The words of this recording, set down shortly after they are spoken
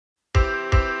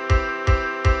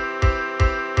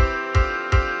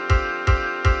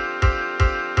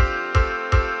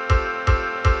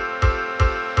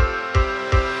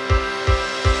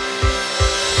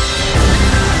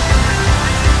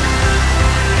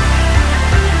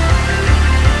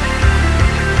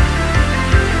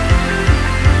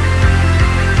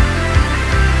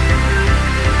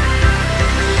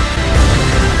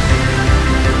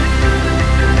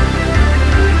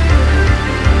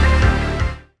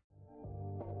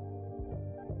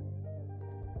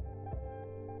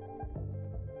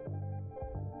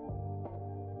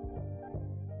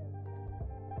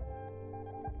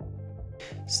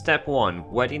Step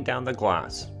 1. Wetting down the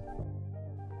glass.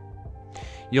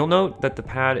 You'll note that the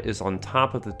pad is on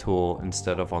top of the tool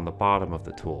instead of on the bottom of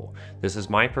the tool. This is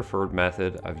my preferred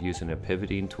method of using a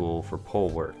pivoting tool for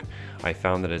pole work. I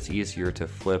found that it's easier to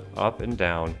flip up and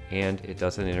down, and it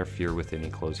doesn't interfere with any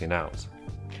closing out.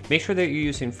 Make sure that you're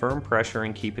using firm pressure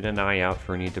and keeping an eye out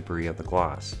for any debris on the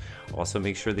glass. Also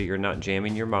make sure that you're not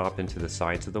jamming your mop into the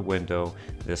sides of the window.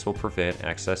 This will prevent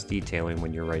excess detailing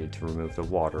when you're ready to remove the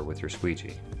water with your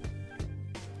squeegee.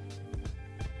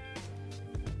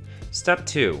 Step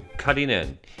 2. Cutting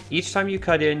in. Each time you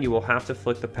cut in, you will have to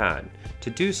flick the pad. To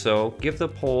do so, give the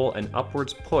pole an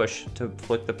upwards push to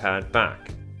flick the pad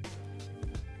back.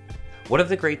 One of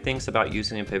the great things about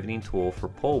using a pivoting tool for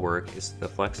pole work is the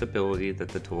flexibility that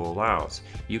the tool allows.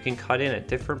 You can cut in at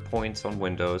different points on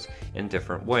windows in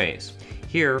different ways.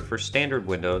 Here, for standard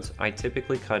windows, I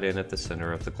typically cut in at the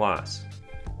center of the glass.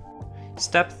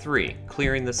 Step 3.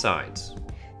 Clearing the sides.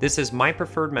 This is my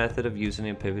preferred method of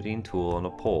using a pivoting tool on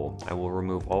a pole. I will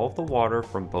remove all of the water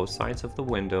from both sides of the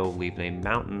window, leaving a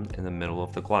mountain in the middle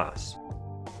of the glass.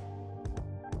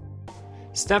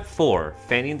 Step 4.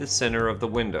 Fanning the center of the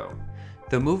window.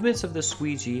 The movements of the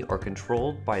squeegee are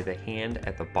controlled by the hand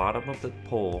at the bottom of the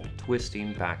pole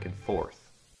twisting back and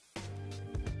forth.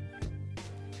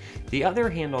 The other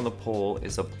hand on the pole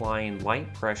is applying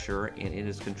light pressure, and it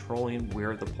is controlling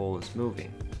where the pole is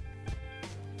moving.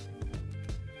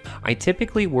 I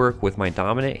typically work with my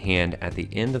dominant hand at the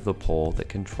end of the pole that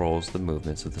controls the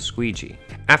movements of the squeegee.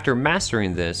 After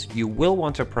mastering this, you will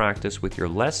want to practice with your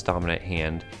less dominant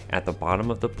hand at the bottom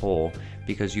of the pole,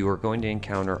 because you are going to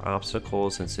encounter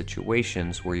obstacles and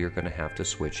situations where you're going to have to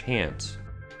switch hands.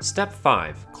 Step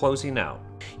 5. Closing out.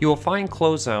 You will find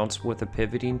closeouts with a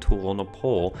pivoting tool on a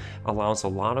pole allows a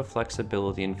lot of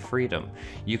flexibility and freedom.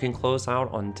 You can close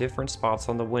out on different spots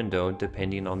on the window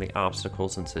depending on the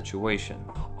obstacles and situation.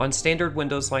 On standard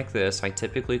windows like this, I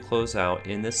typically close out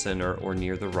in the center or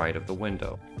near the right of the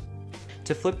window.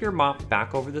 To flip your mop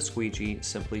back over the squeegee,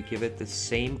 simply give it the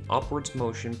same upwards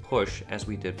motion push as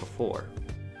we did before.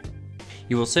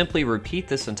 You will simply repeat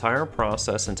this entire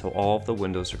process until all of the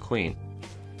windows are clean.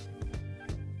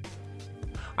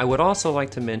 I would also like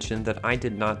to mention that I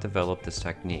did not develop this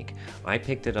technique. I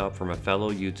picked it up from a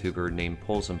fellow YouTuber named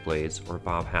polzn bladz, or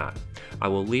Bob Hat. I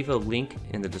will leave a link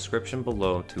in the description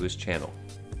below to his channel.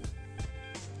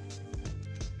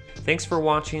 Thanks for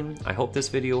watching. I hope this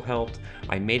video helped.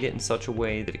 I made it in such a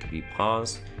way that it could be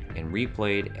paused and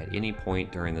replayed at any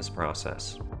point during this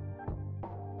process.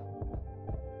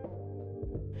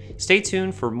 Stay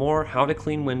tuned for more How to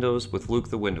Clean Windows with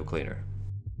Luke the Window Cleaner.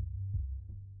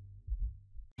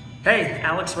 Hey,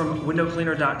 Alex from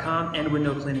windowcleaner.com and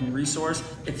Window Cleaning Resource.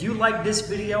 If you like this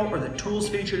video or the tools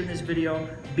featured in this video,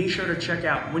 be sure to check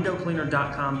out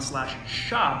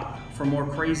windowcleaner.com/shop for more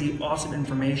crazy, awesome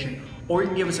information. Or you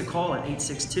can give us a call at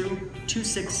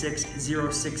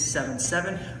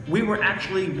 862-266-0677. We were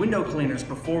actually window cleaners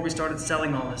before we started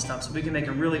selling all this stuff, so we can make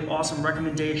a really awesome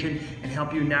recommendation and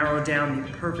help you narrow down the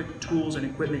perfect tools and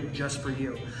equipment just for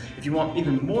you. If you want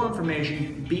even more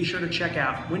information, be sure to check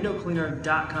out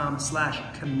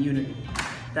windowcleaner.com/community.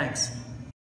 Thanks.